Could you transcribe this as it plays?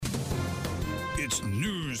It's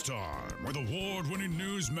news time with award-winning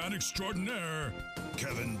newsman extraordinaire,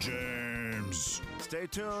 Kevin James. Stay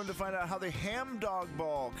tuned to find out how the ham dog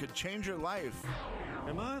ball could change your life.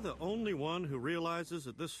 Am I the only one who realizes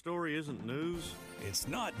that this story isn't news? It's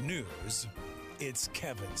not news. It's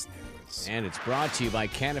Kevin's news. And it's brought to you by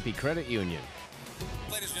Canopy Credit Union.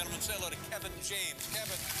 Ladies and gentlemen, say hello to Kevin James.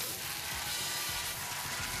 Kevin.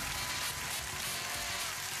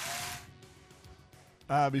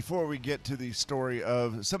 Before we get to the story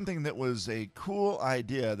of something that was a cool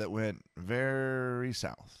idea that went very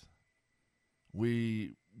south,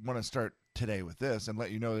 we want to start today with this and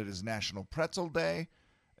let you know that it is National Pretzel Day.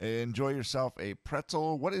 Enjoy yourself a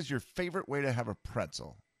pretzel. What is your favorite way to have a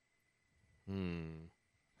pretzel?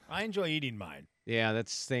 I enjoy eating mine. Yeah,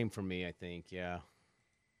 that's the same for me, I think, yeah.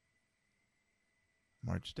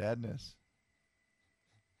 March Dadness.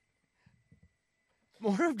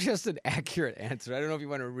 More of just an accurate answer. I don't know if you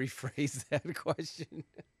want to rephrase that question.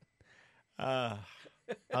 I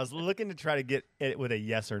was looking to try to get it with a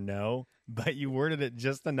yes or no, but you worded it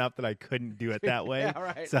just enough that I couldn't do it that way. Yeah,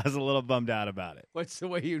 right. So I was a little bummed out about it. What's the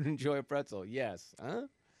way you'd enjoy a pretzel? Yes. Huh?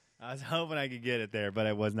 I was hoping I could get it there, but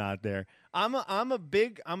it was not there. I'm a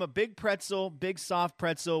big pretzel, big soft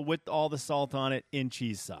pretzel with all the salt on it in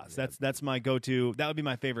cheese sauce. That's my go-to. That would be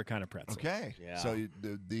my favorite kind of pretzel. Okay. Yeah. So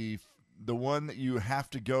the one that you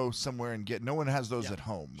have to go somewhere and get. No one has those at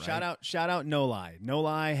home, right? Shout out No Lie. No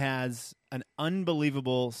Lie has an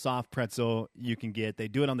unbelievable soft pretzel you can get. They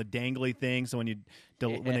do it on the dangly thing, so when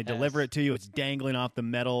they deliver it to you, it's dangling off the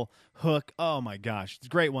metal hook. Oh my gosh, it's a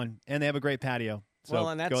great one, and they have a great patio. So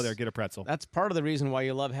and go there, get a pretzel. That's part of the reason why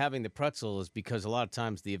you love having the pretzel is because a lot of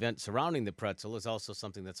times the event surrounding the pretzel is also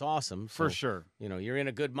something that's awesome. For So, sure. You know, you're in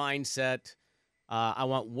a good mindset. I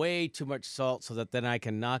want way too much salt so that then I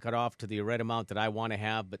can knock it off to the right amount that I want to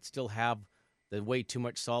have, but still have the way too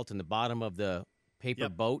much salt in the bottom of the paper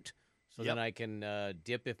boat so that I can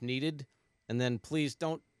dip if needed. And then please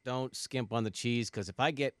don't skimp on the cheese, because if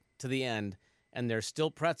I get to the end and there's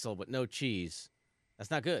still pretzel but no cheese,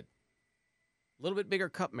 that's not good. A little bit bigger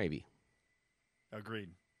cup maybe. Agreed.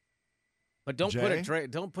 But don't Jay?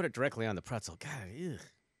 don't put it directly on the pretzel. God, ugh.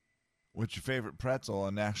 What's your favorite pretzel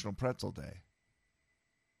on National Pretzel Day?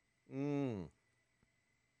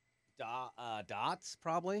 Dots,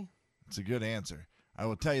 probably. It's a good answer. I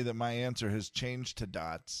will tell you that my answer has changed to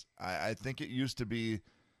dots. I think it used to be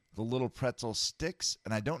the little pretzel sticks,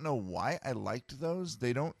 and I don't know why I liked those.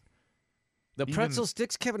 They don't. The Even- pretzel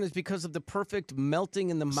sticks, Kevin, is because of the perfect melting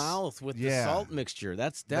in the mouth with the salt mixture.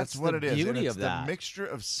 That's what the it is. beauty And it's of that. the mixture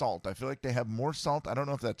of salt. I feel like they have more salt. I don't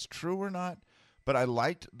know if that's true or not, but I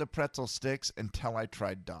liked the pretzel sticks until I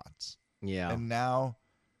tried dots. Yeah. And now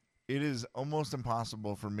it is almost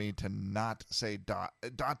impossible for me to not say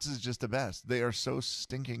dots is just the best. They are so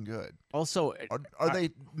stinking good. Also, Are they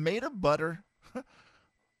made of butter?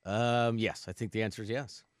 yes, I think the answer is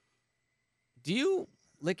yes. Do you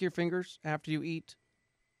lick your fingers after you eat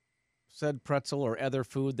said pretzel or other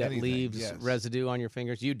food that Anything, leaves yes. residue on your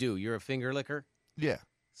fingers? You do. You're a finger licker? Yeah.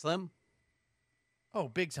 Slim? Oh,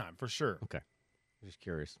 big time, for sure. Okay. Just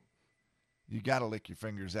curious. You got to lick your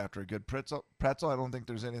fingers after a good pretzel. I don't think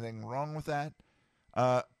there's anything wrong with that.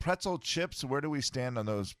 Pretzel chips, where do we stand on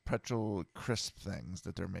those pretzel crisp things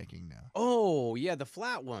that they're making now? Oh, yeah, the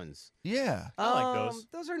flat ones. Yeah. I like those.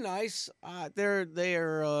 Those are nice.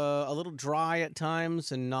 They're a little dry at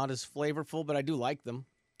times and not as flavorful, but I do like them.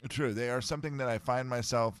 True. They are something that I find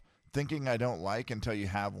myself thinking I don't like until you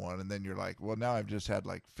have one, and then you're like, well, now I've just had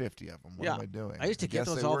like 50 of them. What am I doing? I used to get guess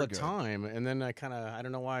those they all were the good. time, and then I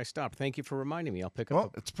don't know why I stopped. Thank you for reminding me. I'll pick Well,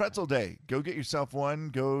 up. it's pretzel day. Go get yourself one.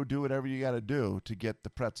 Go do whatever you got to do to get the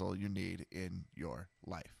pretzel you need in your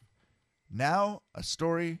life. Now, a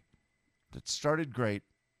story that started great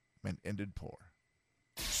and ended poor.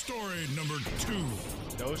 Story number 2.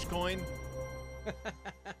 Dogecoin?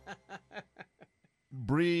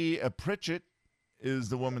 Bree Pritchett is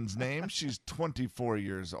the woman's name. She's 24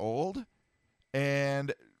 years old.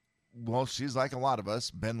 And, well, she's like a lot of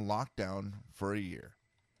us, been locked down for a year.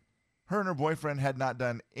 Her and her boyfriend had not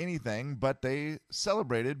done anything, but they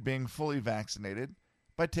celebrated being fully vaccinated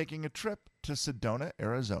by taking a trip to Sedona,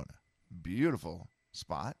 Arizona. Beautiful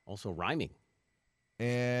spot. Also rhyming.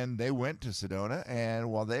 And they went to Sedona,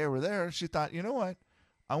 and while they were there, she thought, you know what?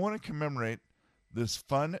 I want to commemorate this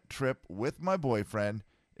fun trip with my boyfriend.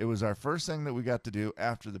 It was our first thing that we got to do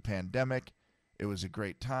after the pandemic. It was a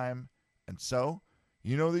great time. And so,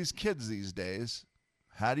 you know these kids these days,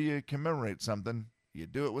 how do you commemorate something? You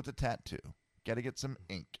do it with a tattoo. Got to get some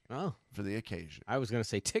ink for the occasion. I was going to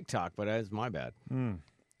say TikTok, but that's my bad.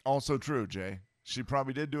 Also true, Jay. She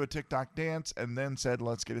probably did do a TikTok dance and then said,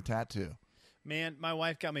 let's get a tattoo. Man, my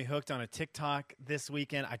wife got me hooked on a TikTok this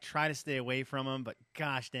weekend. I try to stay away from them, but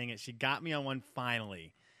gosh dang it, she got me on one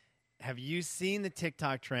finally. Have you seen the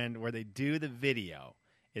TikTok trend where they do the video?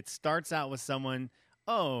 It starts out with someone,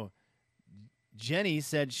 Jenny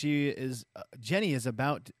said Jenny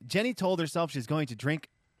told herself she's going to drink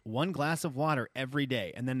 1 glass of water every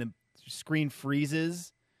day. And then the screen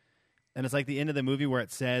freezes, and it's like the end of the movie where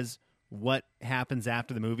it says what happens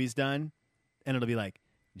after the movie's done. And it'll be like,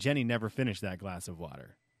 Jenny never finished that glass of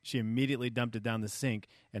water. She immediately dumped it down the sink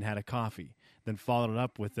and had a coffee, then followed it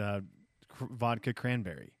up with vodka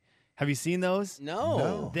cranberry. Have you seen those?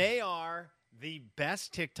 No. They are the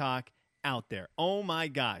best TikTok out there. Oh, my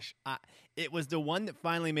gosh. It was the one that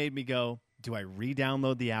finally made me go, do I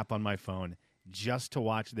re-download the app on my phone just to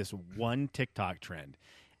watch this one TikTok trend?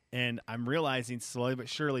 And I'm realizing slowly but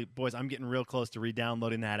surely, boys, I'm getting real close to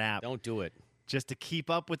re-downloading that app. Don't do it. Just to keep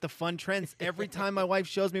up with the fun trends. Every time my wife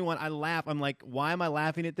shows me one, I laugh. I'm like, why am I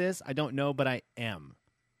laughing at this? I don't know, but I am.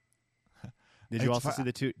 Did you also see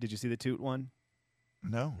the toot? Did you see the toot one?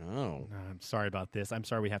 No. Oh. I'm sorry about this. I'm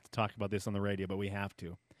sorry we have to talk about this on the radio, but we have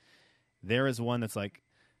to. There is one that's like,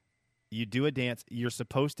 you do a dance. You're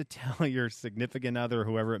supposed to tell your significant other,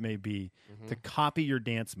 whoever it may be, to copy your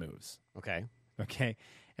dance moves. Okay. Okay.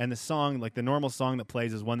 And the song, like the normal song that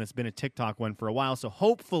plays, is one that's been a TikTok one for a while. So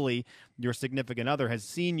hopefully your significant other has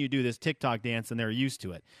seen you do this TikTok dance and they're used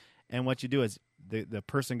to it. And what you do is the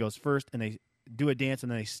person goes first and they do a dance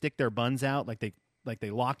and then they stick their buns out like they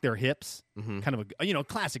lock their hips. Kind of a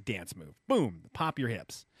classic dance move. Boom, pop your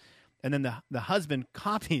hips. And then the husband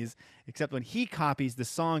copies, except when he copies, the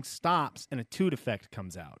song stops and a toot effect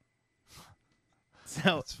comes out.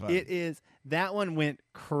 So that one went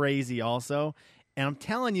crazy also. And I'm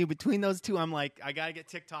telling you, between those two, I'm like, I got to get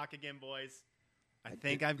TikTok again, boys. I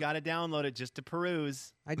think I've got to download it just to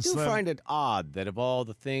peruse. I do find it odd that of all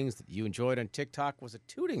the things that you enjoyed on TikTok was a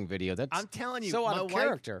tooting video. That's I'm telling you, so out of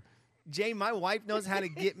character. Jay, my wife knows how to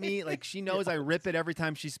get me. Like, she knows I rip it every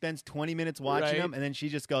time she spends 20 minutes watching them. And then she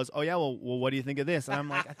just goes, oh, yeah, well, what do you think of this? And I'm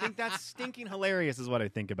like, I think that's stinking hilarious is what I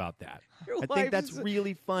think about that. I think that's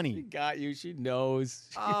really funny. She got you. She knows.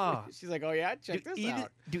 Oh. She's like, oh, yeah, check this out.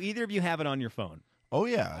 Do either of you have it on your phone? Oh,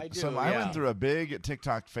 yeah. I do, So I went through a big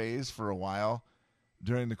TikTok phase for a while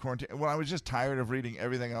during the quarantine. When I was just tired of reading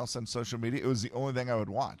everything else on social media, it was the only thing I would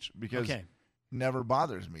watch because it never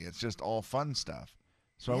bothers me. It's just all fun stuff.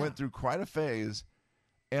 So I went through quite a phase,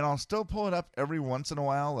 and I'll still pull it up every once in a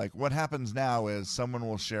while. Like, what happens now is someone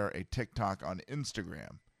will share a TikTok on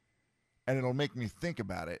Instagram, and it'll make me think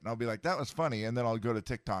about it. And I'll be like, that was funny, and then I'll go to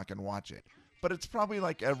TikTok and watch it. But it's probably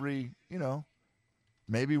like every,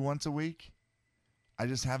 maybe once a week. I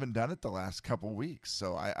just haven't done it the last couple weeks.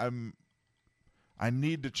 So I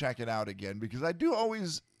need to check it out again because I do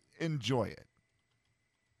always enjoy it.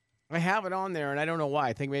 I have it on there, and I don't know why.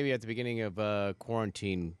 I think maybe at the beginning of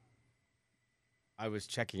quarantine, I was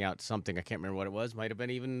checking out something. I can't remember what it was. Might have been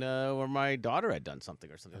even where my daughter had done something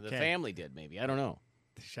or something. The family did, maybe. I don't know.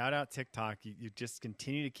 Shout out TikTok. You just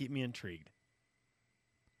continue to keep me intrigued.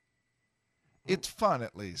 It's fun,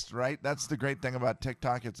 at least, right? That's the great thing about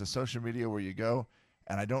TikTok. It's a social media where you go,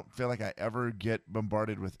 and I don't feel like I ever get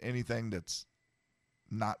bombarded with anything that's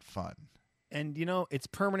not fun. And it's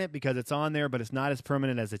permanent because it's on there, but it's not as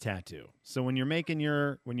permanent as a tattoo. So when you're making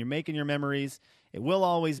your memories, it will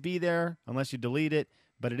always be there unless you delete it,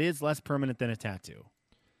 but it is less permanent than a tattoo.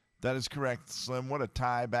 That is correct, Slim. What a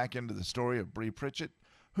tie back into the story of Bree Pritchett,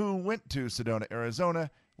 who went to Sedona,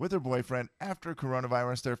 Arizona with her boyfriend after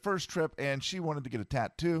coronavirus, their first trip, and she wanted to get a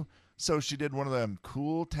tattoo. So she did one of them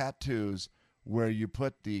cool tattoos where you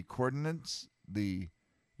put the coordinates, the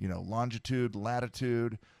longitude,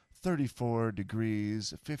 latitude, 34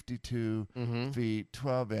 degrees, 52 feet,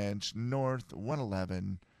 12 inch, north,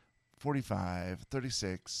 111, 45,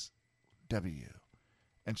 36, W.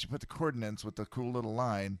 And she put the coordinates with the cool little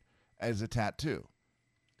line as a tattoo.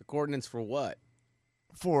 The coordinates for what?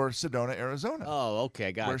 For Sedona, Arizona. Oh,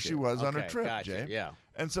 okay, gotcha. Where she was on her trip, gotcha, Jay. Yeah.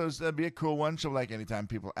 And so that'd be a cool one. So, like, anytime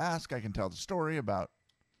people ask, I can tell the story about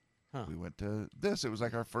we went to this. It was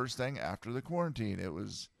like our first thing after the quarantine. It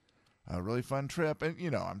was a really fun trip.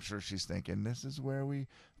 And, I'm sure she's thinking, this is where we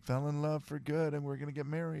fell in love for good and we're going to get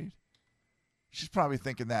married. She's probably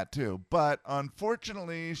thinking that too. But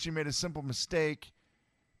unfortunately, she made a simple mistake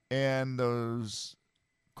and those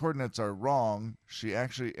coordinates are wrong. She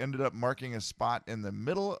actually ended up marking a spot in the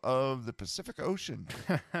middle of the Pacific Ocean.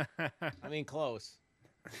 I mean, close.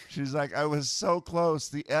 She's like, I was so close.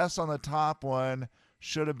 The S on the top one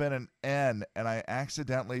should have been an N, and I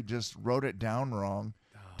accidentally just wrote it down wrong.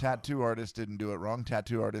 Tattoo artist didn't do it wrong.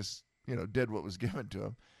 Tattoo artist, did what was given to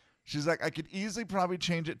him. She's like, I could easily probably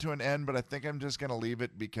change it to an N, but I think I'm just going to leave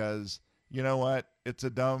it because, you know what? It's a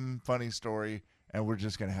dumb, funny story, and we're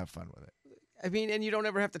just going to have fun with it. I mean, and you don't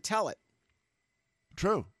ever have to tell it.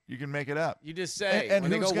 True. You can make it up. You just say, And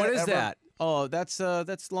when they go, who's what gonna is ever- that? Oh, that's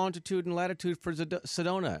longitude and latitude for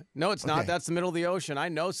Sedona. No, it's not. Okay. That's the middle of the ocean. I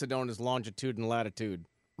know Sedona's longitude and latitude.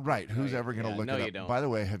 Right. Who's you- ever going to yeah, look no, it up? you don't. By the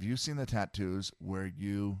way, have you seen the tattoos where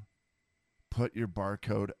you put your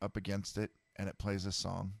barcode up against it and it plays a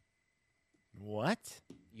song? What?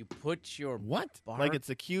 You put your What? bar- Like it's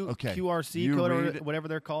a Okay, QRC you code read- or whatever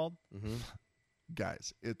they're called? Mhm.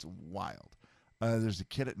 Guys, it's wild. There's a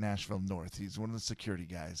kid at Nashville North. He's one of the security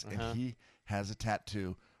guys, and he has a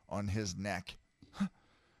tattoo on his neck.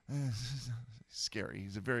 Scary.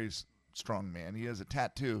 He's a very strong man. He has a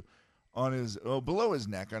tattoo on his below his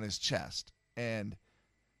neck on his chest, and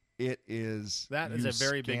it is That is you a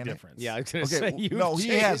very big scan it- difference. Yeah, I was going to Okay, say you. no, he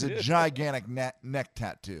has a gigantic neck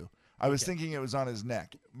tattoo. I was thinking it was on his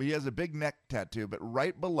neck, but he has a big neck tattoo. But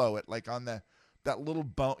right below it, like on that little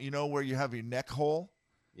bone, you know where you have your neck hole,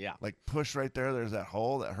 Yeah. like push right there. There's that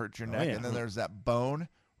hole that hurts your neck, yeah. and then there's that bone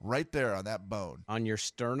right there on that bone. On your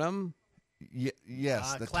sternum?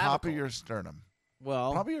 Yes, the top clavicle. of your sternum,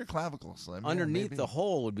 Well, probably your clavicle, Slim. Yeah, underneath maybe. the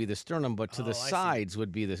hole would be the sternum, but to Oh, the I see. sides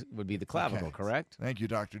would be the clavicle, Okay. correct? Thank you,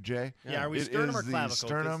 Dr. J. Yeah, are we It sternum is or the clavicle? 'Cause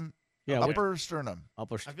sternum, Yeah, upper sternum.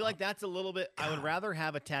 upper. I feel like that's a little bit. I would rather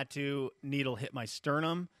have a tattoo needle hit my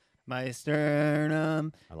sternum, than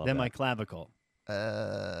love my that. clavicle.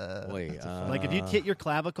 Wait, Like if you hit your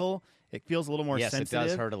clavicle, it feels a little more Yes, it does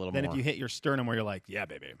sensitive hurt a little than more. if you hit your sternum, where you're like, yeah,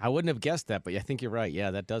 baby. I wouldn't have guessed that, but I think you're right.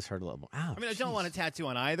 Yeah, that does hurt a little more. Ow, I mean, I don't want a tattoo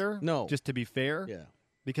on either. No. just to be fair. Yeah.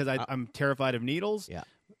 because I'm terrified of needles. Yeah.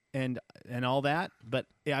 And all that, but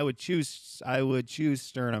yeah, I would choose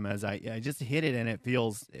sternum as I just hit it and it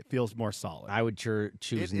feels more solid. I would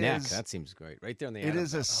choose It neck. is- That seems great. Right there in the It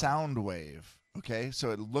is a sound wave. Okay,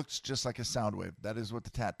 so it looks just like a sound wave. That is what the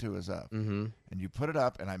tattoo is of. Mm-hmm. And you put it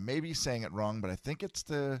up, and I may be saying it wrong, but I think it's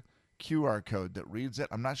the QR code that reads it.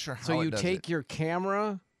 I'm not sure how. So it you does take it. your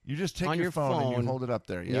camera, You just take on your your phone and phone, you hold it up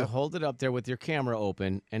there. you Yeah. hold it up there with your camera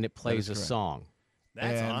open, and it plays a correct. song.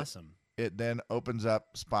 That's and- awesome. It then opens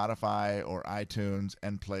up Spotify or iTunes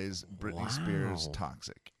and plays Britney Spears' Wow.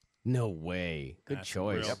 "Toxic." No way. Good That's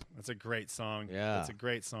choice. real- That's a great song. Yeah. That's a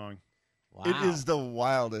great song. Wow. It is the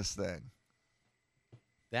wildest thing.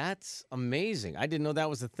 That's amazing. I didn't know that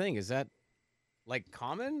was a thing. Is that like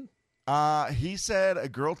common? He said a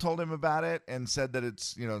girl told him about it and said that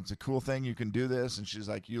it's a cool thing. You can do this, and she's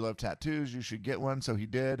like, "You love tattoos. You should get one." So he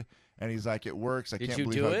did, and he's like, "It works. I Did can't you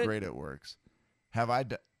believe do how it? great it works." Have I?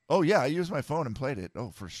 Oh yeah, I used my phone and played it.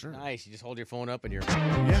 Oh, for sure. Nice. You just hold your phone up and you're.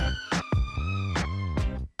 Yeah.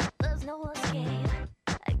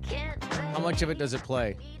 How much of it does it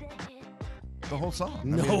play? The whole song. I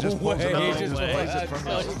No mean, it just pulls way. it up. No It just way. plays it That's from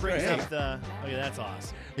so the- Brings great. up the. Oh yeah, that's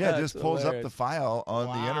awesome. Yeah, it That's just pulls up hilarious. the file on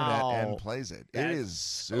the internet Wow. and plays it. That It is is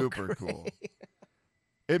so super cool.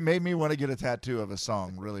 It made me want to get a tattoo of a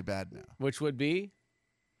song really bad now. Which would be?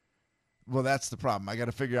 Well, that's the problem. I got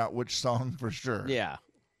to figure out which song for sure. Yeah.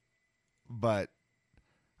 But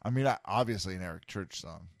I mean, obviously an Eric Church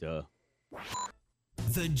song. Duh.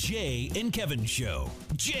 The Jay and Kevin Show.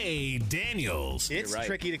 Jay Daniels. It's right.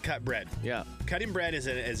 tricky to cut bread. Yeah. Cutting bread is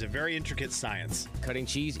a very intricate science. Cutting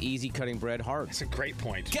cheese, easy. Cutting bread, hard. That's a great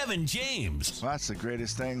point. Kevin James. Well, that's the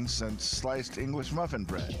greatest thing since sliced English muffin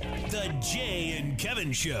bread. The Jay and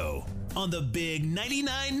Kevin Show on the Big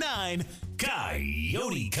 99.9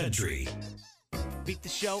 Coyote Country. Beat the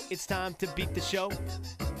show, it's time to beat the show.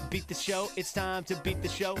 Beat the show, it's time to beat the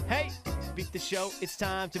show. Hey! Beat the show, it's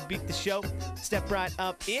time to beat the show. Step right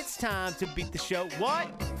up, it's time to beat the show. What?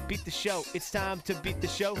 Beat the show, it's time to beat the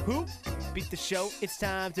show. Who? Beat the show, it's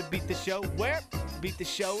time to beat the show. Where? Beat the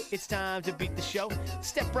show, it's time to beat the show.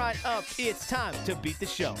 Step right up, it's time to beat the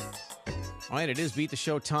show. All right, it is Beat the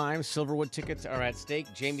Show time. Silverwood tickets are at stake.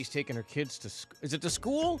 Jamie's taking her kids to is it to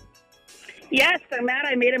school? Yes, they're mad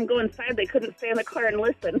I made them go inside. They couldn't stay in the car and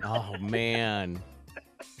listen. Oh, man.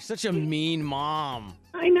 You're such a mean mom.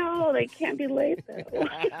 I know. They can't be late, though.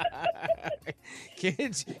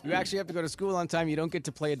 Kids, you actually have to go to school on time. You don't get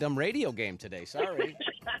to play a dumb radio game today. Sorry.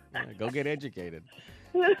 Yeah, go get educated.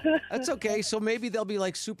 That's okay. So maybe they'll be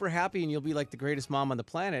like super happy and you'll be like the greatest mom on the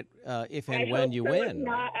planet if and I when hope you so. win. If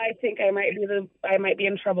not, I think I might be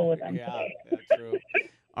in trouble with them Yeah, today. that's true.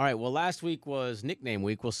 All right. Well, last week was nickname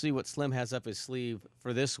week. We'll see what Slim has up his sleeve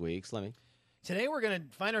for this week. Slimmy. Today we're gonna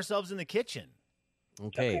find ourselves in the kitchen.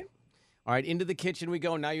 Okay. All right. Into the kitchen we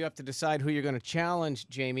go. Now you have to decide who you're going to challenge,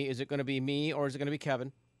 Jamie. Is it going to be me or is it going to be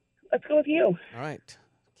Kevin? Let's go with you. All right.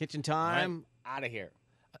 Kitchen time. Out of here.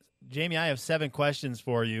 Jamie, I have 7 questions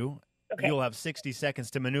for you. Okay. You'll have 60 seconds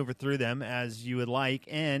to maneuver through them as you would like.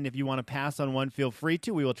 And if you want to pass on one, feel free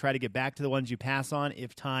to. We will try to get back to the ones you pass on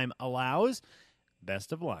if time allows.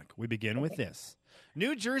 Best of luck. We begin with this.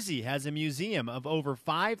 New Jersey has a museum of over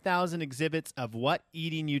 5,000 exhibits of what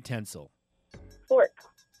eating utensil? Fork.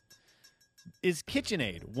 Is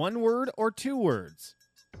KitchenAid 1 word or 2 words?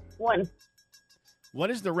 1. What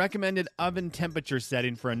is the recommended oven temperature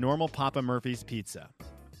setting for a normal Papa Murphy's pizza?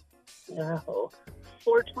 Oh,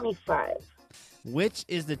 425. Which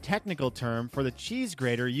is the technical term for the cheese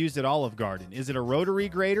grater used at Olive Garden? Is it a rotary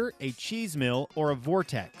grater, a cheese mill, or a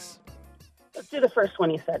vortex? Let's do the first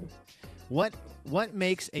one you said. What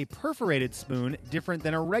makes a perforated spoon different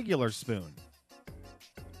than a regular spoon?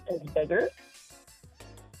 It's bigger.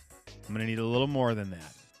 I'm going to need a little more than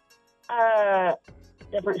that.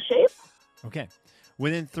 Different shape. Okay.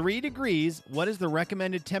 Within 3 degrees, what is the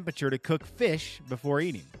recommended temperature to cook fish before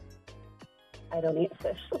eating? I don't eat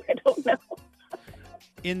fish, so I don't know.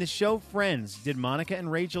 In the show Friends, did Monica and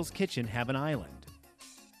Rachel's kitchen have an island?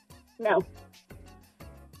 No.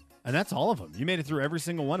 And that's all of them. You made it through every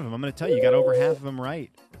single one of them. I'm going to tell you, you got over half of them right.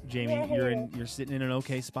 Jamie, you're sitting in an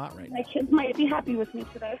okay spot right now. My kids might be happy with me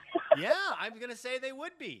today. Yeah, I'm going to say they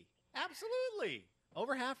would be. Absolutely.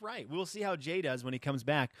 Over half right. We'll see how Jay does when he comes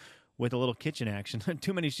back with a little kitchen action.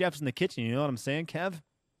 Too many chefs in the kitchen. You know what I'm saying, Kev?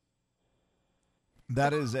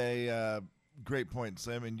 That is a great point,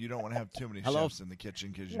 Slim, and you don't want to have too many Hello? chefs in the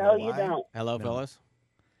kitchen because No, know you why? don't. Hello, No. fellas.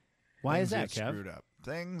 Why Things is that, get Kev? Screwed up.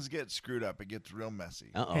 Things get screwed up. It gets real messy.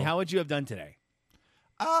 Uh-oh. Hey, how would you have done today?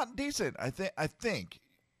 Decent. I think,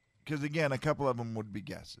 because again, a couple of them would be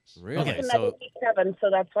guesses. Really? Okay, And I So, didn't beat Kevin, so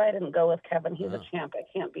that's why I didn't go with Kevin. He's a champ. I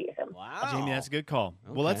can't beat him. wow. Jamie, that's a good call.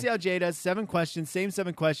 Well, let's Okay. see how Jay does. 7 questions, same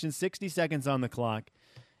 7 questions, 60 seconds on the clock.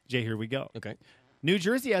 Jay, here we go. Okay. New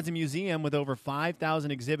Jersey has a museum with over 5,000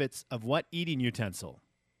 exhibits of what eating utensil?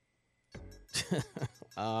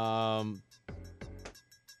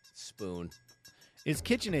 Spoon. Is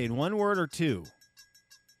KitchenAid 1 word or 2?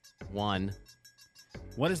 1.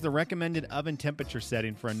 What is the recommended oven temperature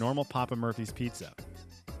setting for a normal Papa Murphy's pizza?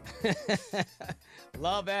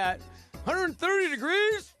 Love that. 130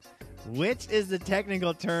 degrees? Which is the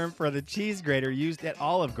technical term for the cheese grater used at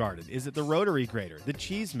Olive Garden? Is it the rotary grater, the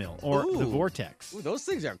cheese mill, or the Ooh. vortex? Ooh, those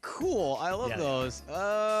things are cool. I love Yeah. those.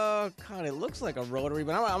 God, it looks like a rotary,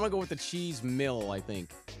 but I'm going to go with the cheese mill, I think.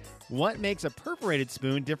 What makes a perforated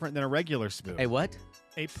spoon different than a regular spoon? Hey, what?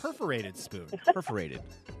 A perforated spoon. Perforated.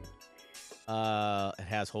 It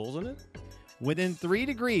has holes in it? Within 3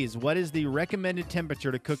 degrees, what is the recommended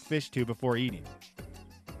temperature to cook fish to before eating?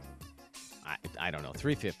 I don't know.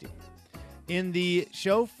 350. In the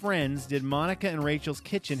show Friends, did Monica and Rachel's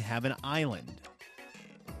kitchen have an island?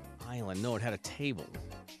 Island. No, it had a table.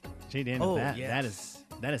 Jay Daniel, Oh, that yeah.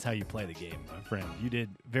 is how you play the game, my friend. You did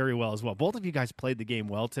very well as well. Both of you guys played the game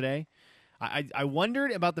well today. I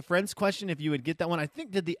wondered about the Friends question if you would get that one. I think,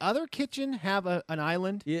 did the other kitchen have an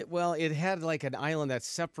island? Well, it had like an island that's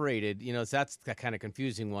separated. You know, so that's the kind of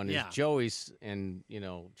confusing one. Yeah. Is Joey's and,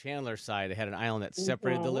 Chandler's side, it had an island that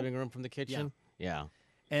separated the Mhm. living room from the kitchen. Yeah.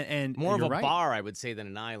 And More of you're a right. bar, I would say, than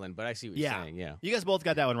an island, but I see what you're saying. Yeah. You guys both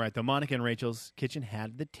got that one right, though. Monica and Rachel's kitchen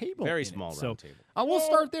had the table. Very in it. small So round table. we'll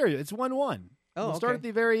start there. It's 1-1. Oh, we'll start okay. at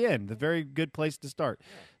the very end. The very good place to start.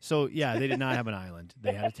 So, yeah, they did not have an island.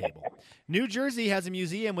 They had a table. New Jersey has a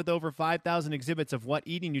museum with over 5,000 exhibits of what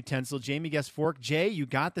eating utensil? Jamie guessed fork. Jay, you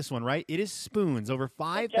got this one right. It is spoons. Over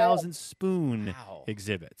 5,000 spoon Wow.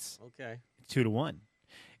 exhibits. Okay. 2-1.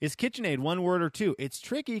 Is KitchenAid 1 word or 2? It's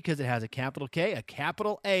tricky because it has a capital K, a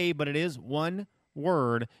capital A, but it is 1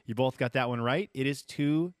 word. You both got that one right. It is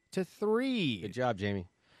 2-3. Good job, Jamie.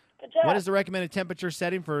 Good job. What is the recommended temperature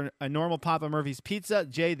setting for a normal Papa Murphy's pizza?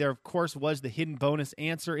 Jay, there, of course, was the hidden bonus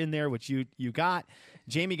answer in there, which you got.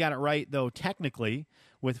 Jamie got it right, though, technically,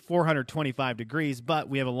 with 425 degrees. But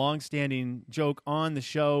we have a long-standing joke on the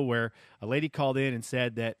show where a lady called in and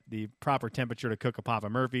said that the proper temperature to cook a Papa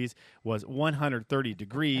Murphy's was 130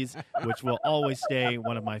 degrees, which will always stay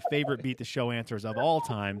one of my favorite Beat the Show answers of all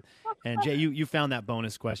time. And, Jay, you found that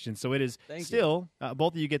bonus question. So it is Thank you. still,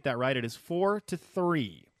 both of you get that right. It is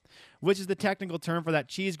 4-3. Which is the technical term for that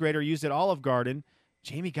cheese grater used at Olive Garden?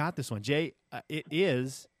 Jamie got this one. Jay, it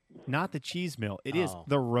is not the cheese mill. It is Oh.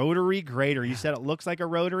 the rotary grater. You said it looks like a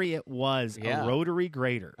rotary. It was Yeah. a rotary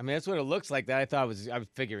grater. I mean, that's what it looks like. That I was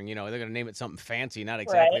figuring, they're going to name it something fancy, not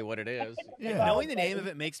exactly what it is. Yeah. Knowing the name of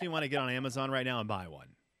it makes me want to get on Amazon right now and buy one.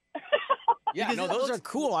 Yeah, Because no, it those looks- are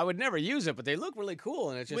cool. I would never use it, but they look really cool,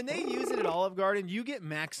 and it's just When they use it at Olive Garden, you get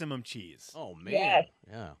maximum cheese. Oh man, Yes.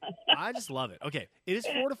 yeah. I just love it. Okay, it is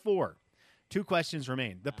 4-4. 2 questions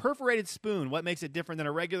remain. The perforated spoon, what makes it different than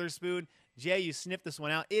a regular spoon? Jay, you sniffed this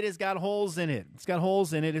one out. It has got holes in it. It's got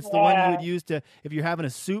holes in it. It's the one you would use to, if you're having a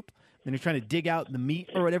soup and you're trying to dig out the meat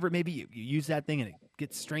or whatever, maybe you use that thing and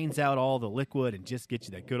it strains out all the liquid and just gets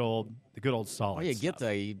you that good old solid. Oh, you get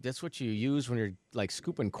that's what you use when you're like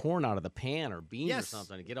scooping corn out of the pan or beans or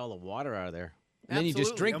something to get all the water out of there. And then you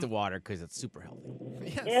just drink the water because it's super healthy.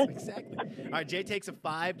 Yes, exactly. All right, Jay takes a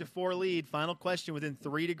 5-4 lead. Final question: within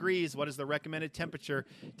 3 degrees, what is the recommended temperature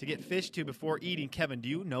to get fish to before eating? Kevin, do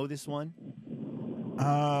you know this one?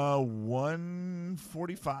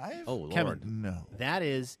 145. Oh, Lord. Kevin, no, that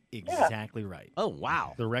is exactly right. Oh,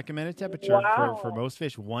 wow. The recommended temperature for most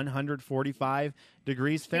fish, 145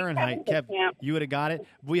 degrees Fahrenheit. Kev, you would have got it.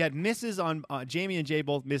 We had misses on Jamie and Jay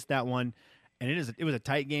both missed that one. And it was a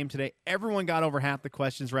tight game today. Everyone got over half the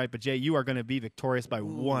questions right, but Jay, you are going to be victorious by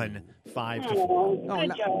 1, 5-4.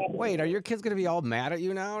 Oh, wait, are your kids going to be all mad at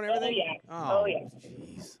you now and everything? Oh, yeah.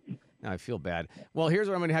 Jeez. Now I feel bad. Well, here's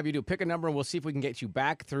what I'm going to have you do. Pick a number, and we'll see if we can get you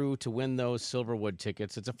back through to win those Silverwood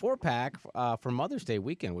tickets. It's a 4-pack for Mother's Day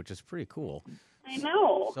weekend, which is pretty cool. I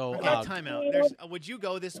know. So, time out. Would you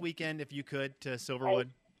go this weekend if you could to Silverwood?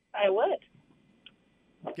 I would.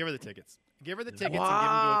 Give her the tickets. Give her the tickets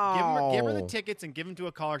and give her the tickets and give them to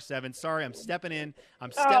a caller 7. Sorry, I'm stepping in. I'm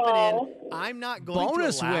not going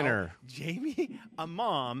bonus to allow winner. Jamie, a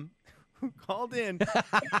mom who called in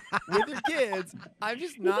with her kids. I'm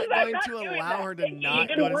just not going to allow her to not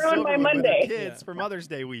go to Silverwood with her kids for Mother's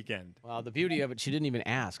Day weekend. Well, the beauty of it, she didn't even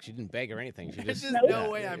ask. She didn't beg or anything. She There's just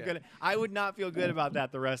no way I'm gonna. I would not feel good about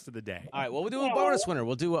that the rest of the day. All right. Well, we'll do a bonus winner.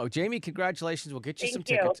 We'll do Jamie. Congratulations. We'll get you some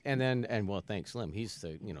tickets, and well, thanks, Slim. He's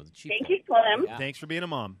the chief. Thank you, Slim. Yeah. Thanks for being a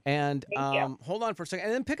mom. And hold on for a second,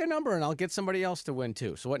 and then pick a number, and I'll get somebody else to win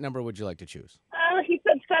too. So, what number would you like to choose? He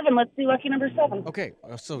said 7. Let's do lucky number 7. Okay.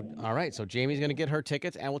 All right. So Jamie's going to get her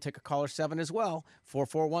tickets, and we'll take a caller 7 as well.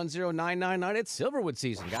 4410999. It's Silverwood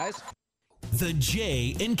season, guys. The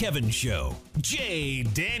Jay and Kevin Show. Jay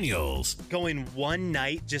Daniels. Going one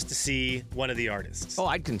night just to see one of the artists. Oh,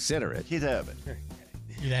 I'd consider it. Keith Urban.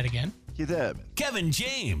 Do that again? Keith Urban. Kevin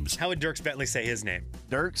James. How would Dierks Bentley say his name?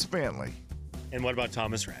 Dierks Bentley. And what about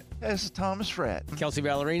Thomas Rhett? This is Thomas Rhett. Kelsey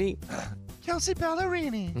Ballerini. Kelsey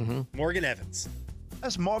Ballerini. Mm-hmm. Morgan Evans.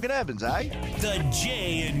 That's Morgan Evans, eh? The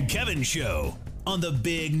Jay and Kevin Show on the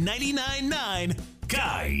Big 99.9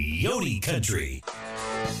 Coyote Country.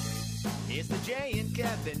 It's the Jay and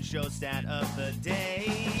Kevin Show stat of the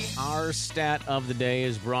day. Our stat of the day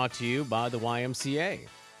is brought to you by the YMCA.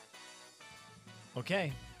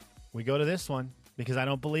 Okay, we go to this one because I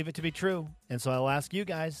don't believe it to be true, and so I'll ask you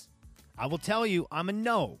guys. I will tell you I'm a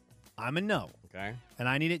no. Okay. And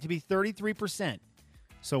I need it to be 33%.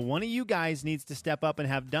 So one of you guys needs to step up and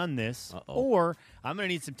have done this, or I'm going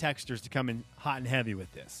to need some texters to come in hot and heavy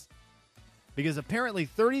with this. Because apparently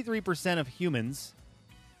 33% of humans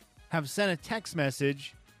have sent a text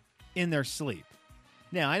message in their sleep.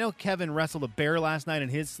 Now, I know Kevin wrestled a bear last night in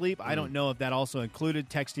his sleep. I don't know if that also included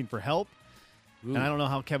texting for help. And I don't know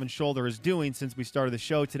how Kevin's shoulder is doing since we started the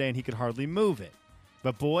show today and he could hardly move it.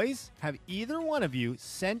 But boys, have either one of you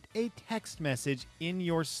sent a text message in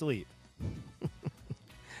your sleep?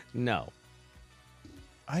 No.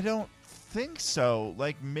 I don't think so.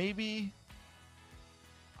 Like, maybe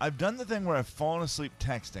I've done the thing where I've fallen asleep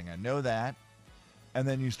texting. I know that. And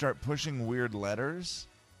then you start pushing weird letters.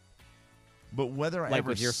 But whether I like ever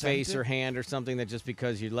with your sent face it, or hand or something that just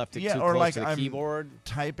because you left it too or close like to the I'm keyboard.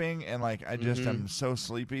 typing and like I just am so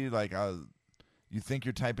sleepy. Like you think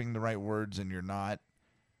you're typing the right words and you're not.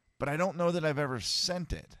 But I don't know that I've ever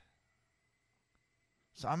sent it.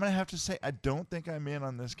 So I'm going to have to say I don't think I'm in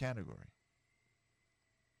on this category.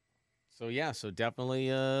 So yeah, so definitely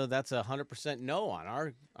that's 100% no on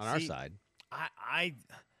our side. I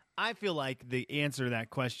feel like the answer to that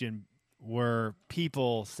question where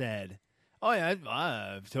people said, "Oh yeah,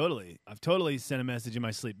 I've totally sent a message in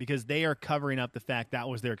my sleep," because they are covering up the fact that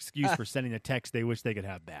was their excuse for sending a text they wish they could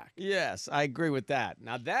have back. Yes, I agree with that.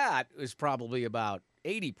 Now that is probably about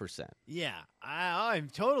 80%. Yeah, I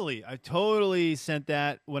totally sent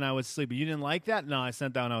that when I was sleeping. You didn't like that? No, I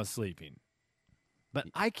sent that when I was sleeping. But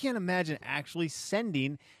I can't imagine actually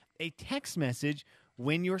sending a text message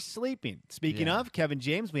when you're sleeping. Speaking of, Kevin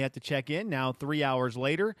James, we have to check in now 3 hours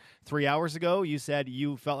later. 3 hours ago, you said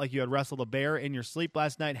you felt like you had wrestled a bear in your sleep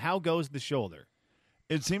last night. How goes the shoulder?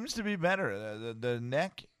 It seems to be better. The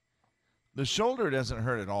neck, the shoulder doesn't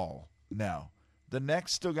hurt at all. No. The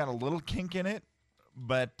neck's still got a little kink in it,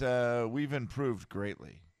 but we've improved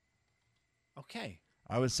greatly. Okay.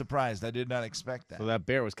 I was surprised. I did not expect that. So that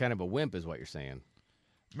bear was kind of a wimp is what you're saying.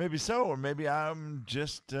 Maybe so, or maybe I'm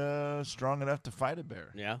just strong enough to fight a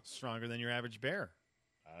bear. Yeah. Stronger than your average bear.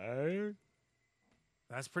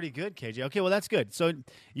 That's pretty good, KJ. Okay, well, that's good. So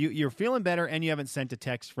you're feeling better, and you haven't sent a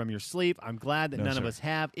text from your sleep. I'm glad that none of us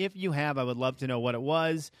have. If you have, I would love to know what it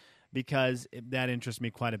was, because that interests me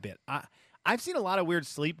quite a bit. I've seen a lot of weird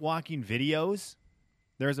sleepwalking videos.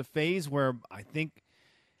 There's a phase where I think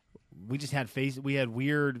we had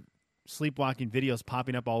weird sleepwalking videos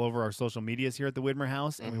popping up all over our social medias here at the Widmer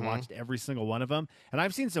house, and we watched every single one of them. And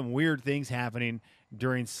I've seen some weird things happening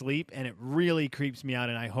during sleep, and it really creeps me out,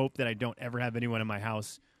 and I hope that I don't ever have anyone in my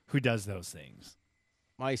house who does those things.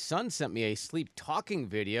 My son sent me a sleep talking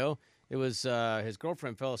video. It was his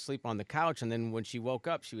girlfriend fell asleep on the couch, and then when she woke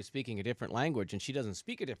up, she was speaking a different language, and she doesn't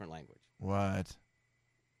speak a different language. What?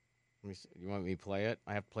 Let me see. You want me to play it?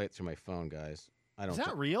 I have to play it through my phone, guys. Is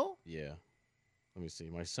that real? Yeah. Let me see.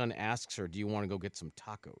 My son asks her, "Do you want to go get some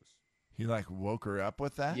tacos?" He woke her up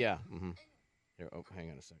with that? Yeah. Here,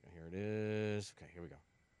 hang on a second. Here it is. Okay, here we go.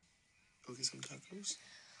 Go get some tacos?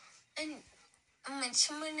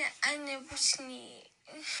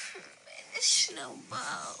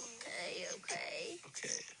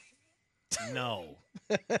 Okay. No.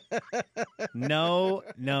 No,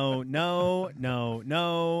 no, no, no,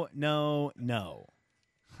 no, no, no.